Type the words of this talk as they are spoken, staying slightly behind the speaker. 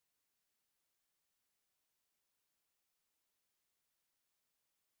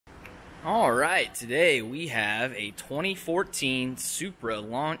All right, today we have a 2014 Supra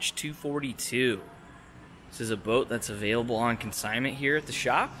Launch 242. This is a boat that's available on consignment here at the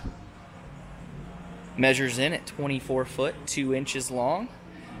shop. Measures in at 24 foot, 2 inches long.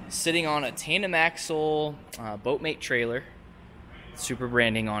 Sitting on a tandem axle boatmate trailer, Supra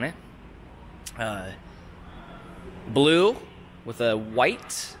branding on it. Blue with a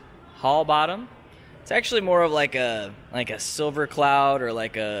white hull bottom. It's actually more of like a silver cloud or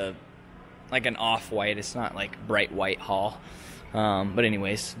like an off-white. It's not like bright white hull. But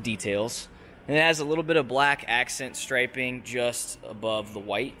anyways, details. And it has a little bit of black accent striping just above the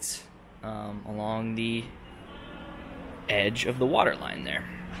white along the edge of the waterline there.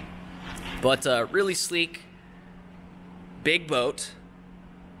 But really sleek, big boat.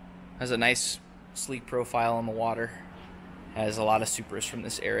 Has a nice sleek profile on the water, as a lot of Supras from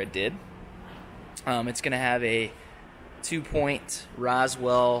this era did. It's going to have a 2-point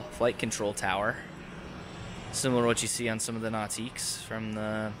Roswell flight control tower, similar to what you see on some of the Nautiques from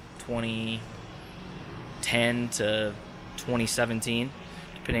the 2010 to 2017,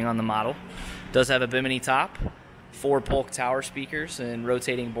 depending on the model. It does have a bimini top, 4 Polk tower speakers, and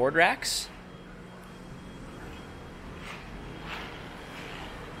rotating board racks.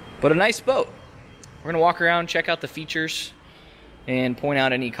 But a nice boat. We're going to walk around, check out the features, and point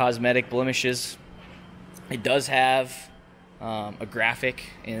out any cosmetic blemishes. It does have a graphic,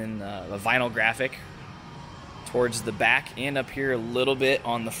 a vinyl graphic, towards the back and up here a little bit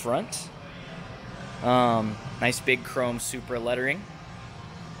on the front. Nice big chrome Supra lettering.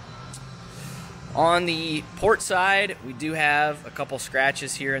 On the port side, we do have a couple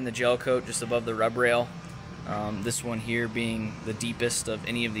scratches here in the gel coat just above the rub rail. This one here being the deepest of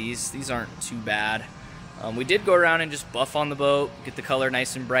any of these. These aren't too bad. We did go around and just buff on the boat, get the color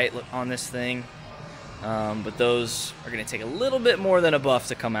nice and bright on this thing. But those are going to take a little bit more than a buff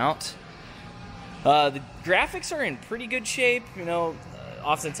to come out. The graphics are in pretty good shape. You know,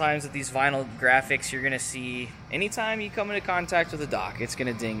 oftentimes with these vinyl graphics, you're going to see anytime you come into contact with a dock, it's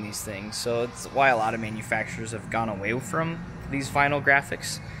going to ding these things. So it's why a lot of manufacturers have gone away from these vinyl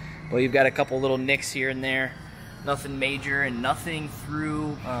graphics. Well, you've got a couple little nicks here and there. Nothing major and nothing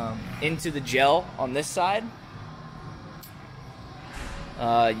through into the gel on this side.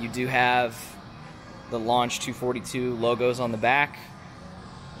 You do have the Launch 242 logos on the back,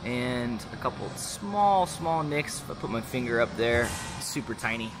 and a couple small nicks. If I put my finger up there, super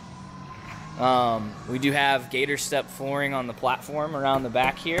tiny. We do have gator step flooring on the platform around the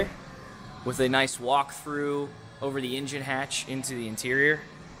back here, with a nice walk-through over the engine hatch into the interior.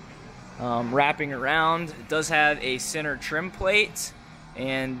 Wrapping around, it does have a center trim plate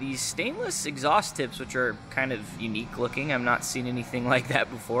and these stainless exhaust tips, which are kind of unique looking. I've not seen anything like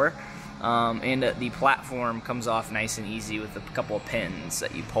that before. And the platform comes off nice and easy with a couple of pins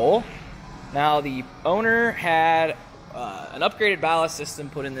that you pull. Now, the owner had an upgraded ballast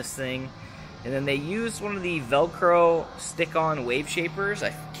system put in this thing, and then they used one of the Velcro stick-on wave shapers.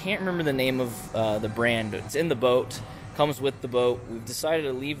 I can't remember the name of the brand, but it's in the boat. Comes with the boat. We've decided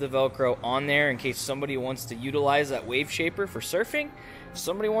to leave the Velcro on there in case somebody wants to utilize that wave shaper for surfing. If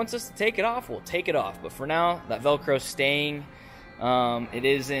somebody wants us to take it off, we'll take it off. But for now, that Velcro's staying. It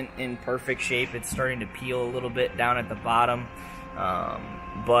isn't in perfect shape. It's starting to peel a little bit down at the bottom.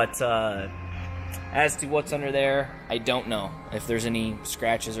 But as to what's under there, I don't know if there's any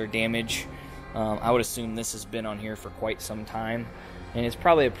scratches or damage. I would assume this has been on here for quite some time. And it's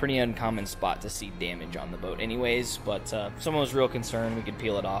probably a pretty uncommon spot to see damage on the boat anyways, but if someone was real concerned, we could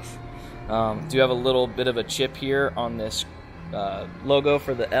peel it off. Do have a little bit of a chip here on this logo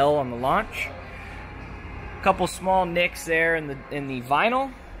for the L on the Launch. A couple small nicks there in the vinyl.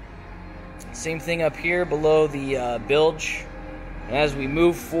 Same thing up here below the bilge. As we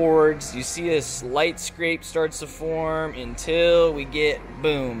move forwards, you see a slight scrape starts to form until we get,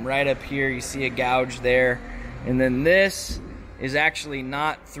 boom, right up here. You see a gouge there. And then this is actually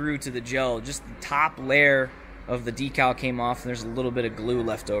not through to the gel. Just the top layer of the decal came off, and there's a little bit of glue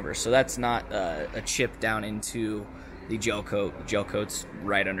left over. So that's not a chip down into the gel coat. The gel coat's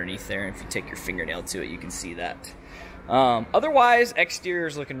right underneath there. And if you take your fingernail to it, you can see that. Otherwise, exterior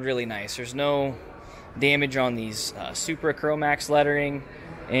is looking really nice. There's no damage on these Supra Chromax lettering,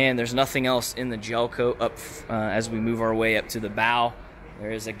 and there's nothing else in the gel coat up as we move our way up to the bow.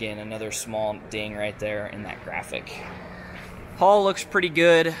 There is, again, another small ding right there in that graphic. Hull looks pretty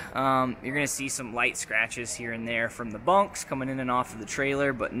good. You're going to see some light scratches here and there from the bunks coming in and off of the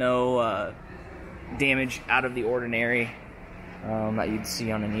trailer, but no damage out of the ordinary that you'd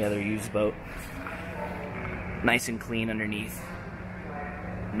see on any other used boat. Nice and clean underneath.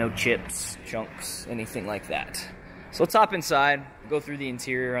 No chips, chunks, anything like that. So let's hop inside, go through the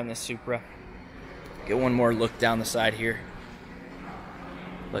interior on this Supra. Get one more look down the side here.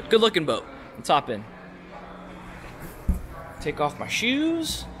 But good looking boat. Let's hop in. Take off my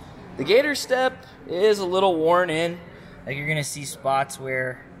shoes. The gator step is a little worn in. Like you're gonna see spots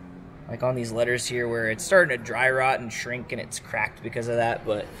where, like on these letters here, where it's starting to dry rot and shrink and it's cracked because of that.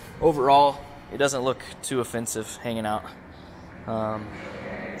 But overall, it doesn't look too offensive hanging out.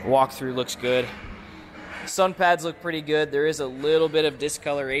 Walk-through looks good. Sun pads look pretty good. There is a little bit of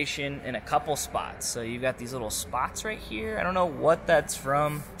discoloration in a couple spots. So you've got these little spots right here. I don't know what that's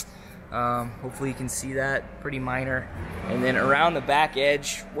from. Hopefully you can see that, pretty minor. And then around the back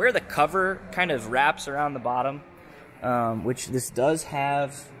edge, where the cover kind of wraps around the bottom, which this does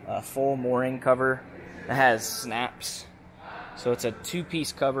have a full mooring cover that has snaps. So it's a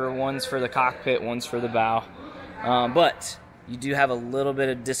two-piece cover. One's for the cockpit, one's for the bow. But you do have a little bit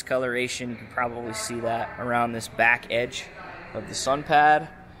of discoloration. You can probably see that around this back edge of the sun pad.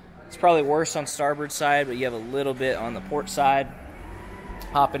 It's probably worse on starboard side, but you have a little bit on the port side.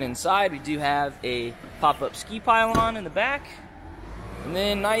 Hopping inside, we do have a pop-up ski pylon in the back. And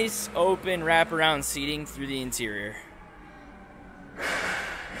then nice open wraparound seating through the interior.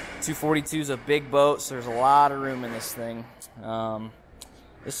 242 is a big boat, so there's a lot of room in this thing. The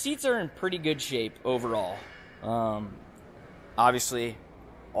seats are in pretty good shape overall. Obviously,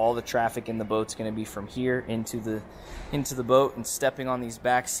 all the traffic in the boat's going to be from here into the boat and stepping on these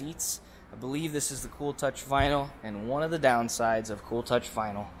back seats. I believe this is the Cool Touch vinyl, and one of the downsides of Cool Touch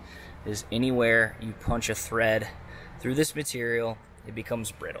vinyl is anywhere you punch a thread through this material, it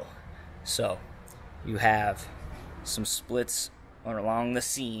becomes brittle. So you have some splits along the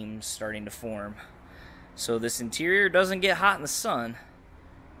seams starting to form. So this interior doesn't get hot in the sun,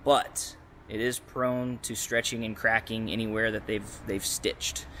 but it is prone to stretching and cracking anywhere that they've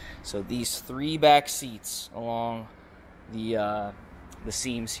stitched. So these three back seats along the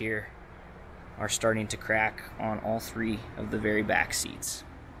seams here are starting to crack on all three of the very back seats.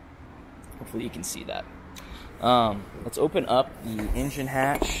 Hopefully you can see that. Let's open up the engine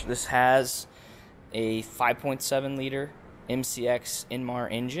hatch. This has a 5.7 liter MCX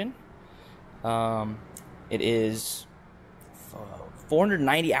Inmar engine. It is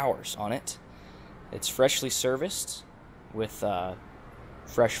 490 hours on it. It's freshly serviced with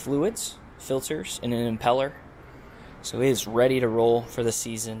fresh fluids, filters, and an impeller. So it is ready to roll for the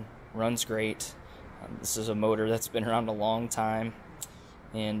season. Runs great. This is a motor that's been around a long time.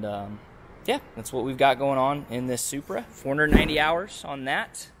 And yeah, that's what we've got going on in this Supra. 490 hours on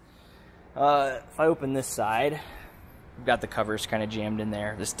that. If I open this side, we've got the covers kind of jammed in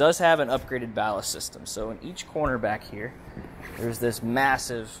there. This does have an upgraded ballast system. So in each corner back here, there's this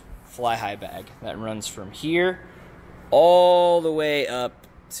massive fly-high bag that runs from here all the way up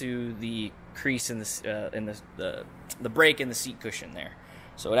to the crease in the brake and the seat cushion there.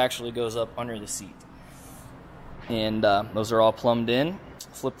 So it actually goes up under the seat. And those are all plumbed in.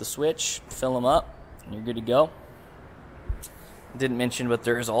 Flip the switch, fill them up, and you're good to go. Didn't mention, but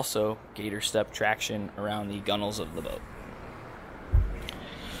there is also gator step traction around the gunnels of the boat.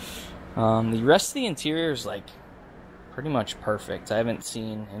 The rest of the interior is like pretty much perfect. I haven't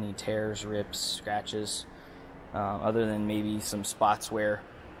seen any tears, rips, scratches, other than maybe some spots where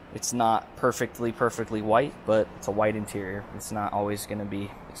it's not perfectly white, but it's a white interior. It's not always going to be,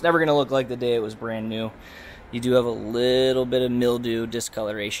 it's never going to look like the day it was brand new. You do have a little bit of mildew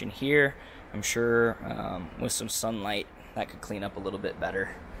discoloration here. I'm sure with some sunlight that could clean up a little bit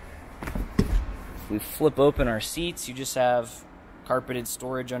better. If we flip open our seats, you just have carpeted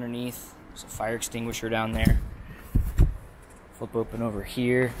storage underneath. There's a fire extinguisher down there. Flip open over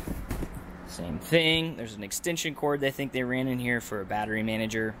here. Same thing. There's an extension cord they think they ran in here for a battery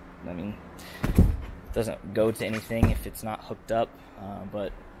manager. I mean, it doesn't go to anything if it's not hooked up,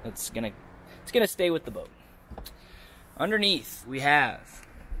 but it's gonna stay with the boat. Underneath we have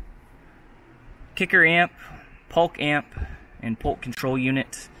kicker amp, pulk amp, and pulk control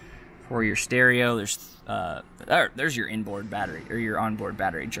unit for your stereo. There's your inboard battery or your onboard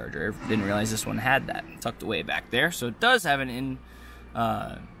battery charger. I didn't realize this one had that tucked away back there. So it does have an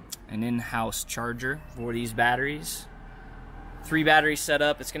in-house charger for these batteries. 3 batteries set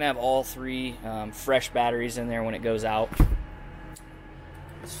up. It's gonna have all 3 fresh batteries in there when it goes out.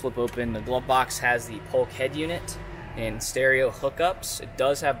 Let's flip open. The glove box has the Polk head unit and stereo hookups. It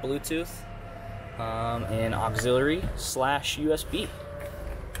does have Bluetooth and auxiliary / USB.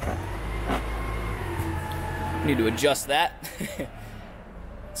 Need to adjust that.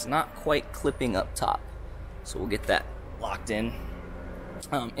 It's not quite clipping up top, so we'll get that locked in.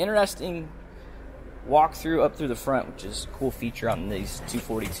 Interesting walk through up through the front, which is a cool feature on these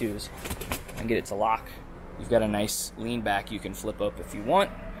 242s. And get it to lock you've got a nice lean back you can flip up if you want.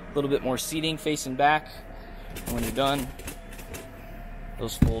 A little bit more seating facing back. And when you're done,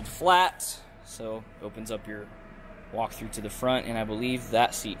 those fold flat, so it opens up your walk through to the front, and I believe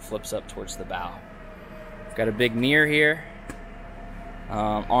that seat flips up towards the bow. I've got a big mirror here.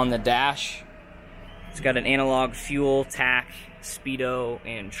 On the dash, it's got an analog fuel, tack, speedo,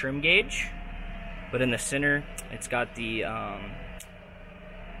 and trim gauge. But in the center, it's got the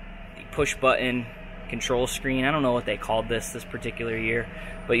push button control screen. I don't know what they called this particular year,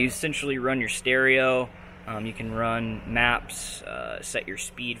 but you essentially run your stereo. You can run maps, set your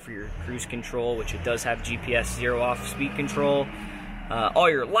speed for your cruise control, which it does have GPS zero off speed control. All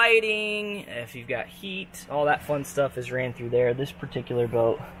your lighting, if you've got heat, all that fun stuff is ran through there. This particular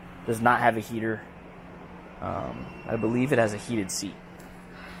boat does not have a heater. I believe it has a heated seat.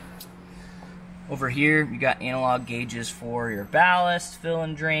 Over here, you got analog gauges for your ballast, fill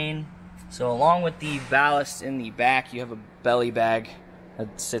and drain. So along with the ballast in the back, you have a belly bag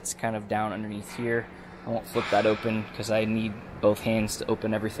that sits kind of down underneath here. I won't flip that open because I need both hands to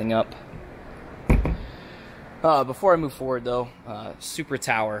open everything up. Before I move forward though, Supra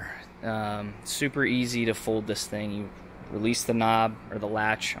tower. Super easy to fold this thing. You release the knob or the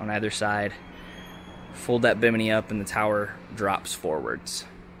latch on either side, fold that bimini up, and the tower drops forwards.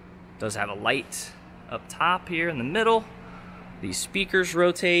 It does have a light up top here in the middle. These speakers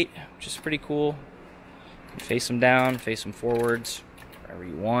rotate, which is pretty cool. You can face them down, face them forwards, wherever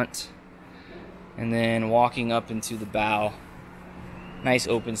you want. And then walking up into the bow, nice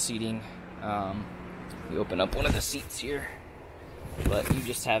open seating. You open up one of the seats here, but you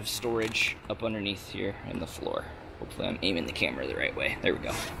just have storage up underneath here in the floor. Hopefully I'm aiming the camera the right way. There we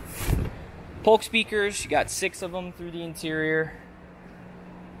go. Polk speakers, you got 6 of them through the interior,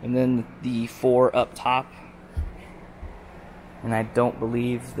 and then the 4 up top. And I don't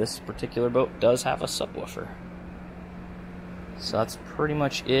believe this particular boat does have a subwoofer. So that's pretty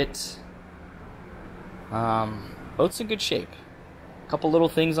much it. Boat's in good shape. A couple little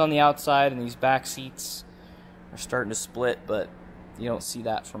things on the outside, and these back seats are starting to split, but you don't see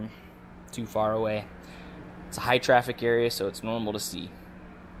that from too far away. It's a high traffic area, so it's normal to see.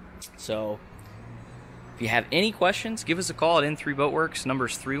 So if you have any questions, give us a call at N3 Boatworks. Number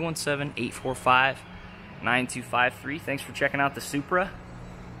is 317-845-9253. Thanks for checking out the Supra.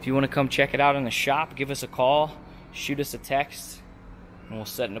 If you want to come check it out in the shop, give us a call, shoot us a text, and we'll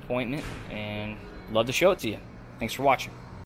set an appointment, and love to show it to you. Thanks for watching.